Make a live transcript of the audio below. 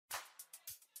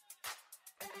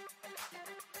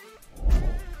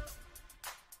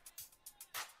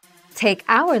Take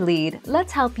our lead,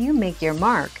 let's help you make your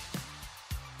mark.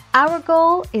 Our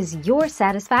goal is your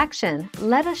satisfaction.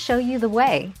 Let us show you the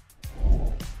way.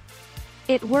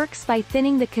 It works by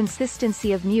thinning the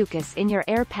consistency of mucus in your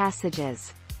air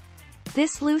passages.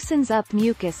 This loosens up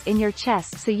mucus in your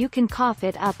chest so you can cough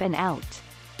it up and out.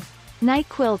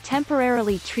 NyQuil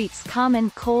temporarily treats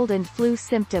common cold and flu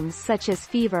symptoms such as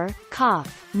fever,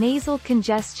 cough, nasal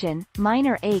congestion,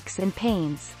 minor aches and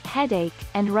pains, headache,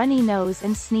 and runny nose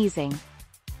and sneezing.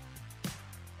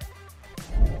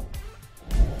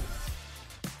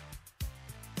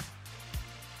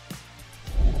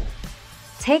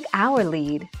 Take our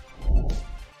lead.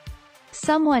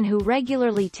 Someone who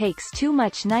regularly takes too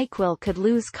much NyQuil could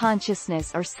lose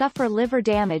consciousness or suffer liver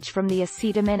damage from the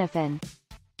acetaminophen.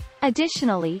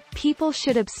 Additionally, people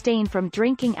should abstain from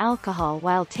drinking alcohol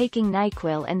while taking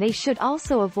NyQuil, and they should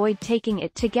also avoid taking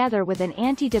it together with an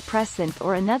antidepressant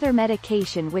or another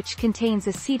medication which contains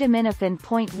acetaminophen.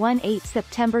 18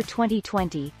 September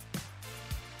 2020.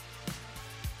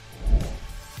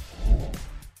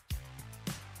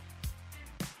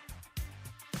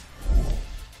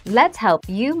 Let's help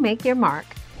you make your mark.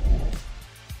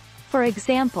 For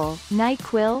example,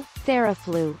 NyQuil,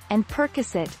 Theraflu, and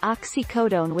Percocet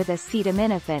oxycodone with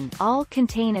acetaminophen all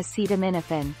contain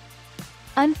acetaminophen.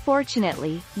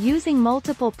 Unfortunately, using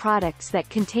multiple products that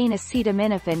contain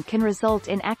acetaminophen can result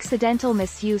in accidental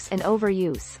misuse and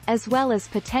overuse, as well as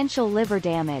potential liver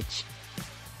damage.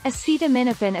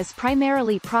 Acetaminophen is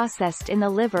primarily processed in the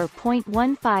liver.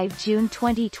 15 June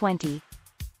 2020.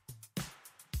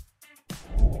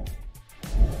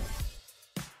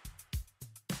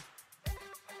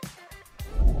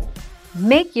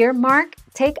 Make your mark,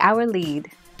 take our lead.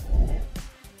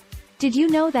 Did you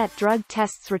know that drug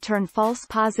tests return false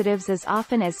positives as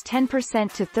often as 10%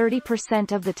 to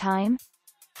 30% of the time?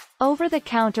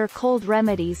 Over-the-counter cold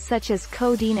remedies such as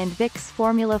codeine and Vicks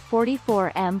Formula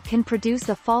 44M can produce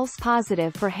a false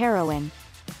positive for heroin.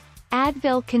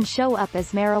 Advil can show up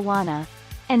as marijuana.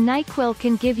 And NyQuil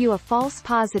can give you a false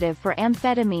positive for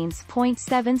amphetamines.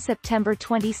 7 September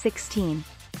 2016.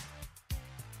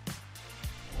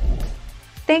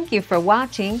 Thank you for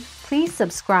watching. Please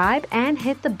subscribe and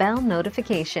hit the bell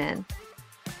notification.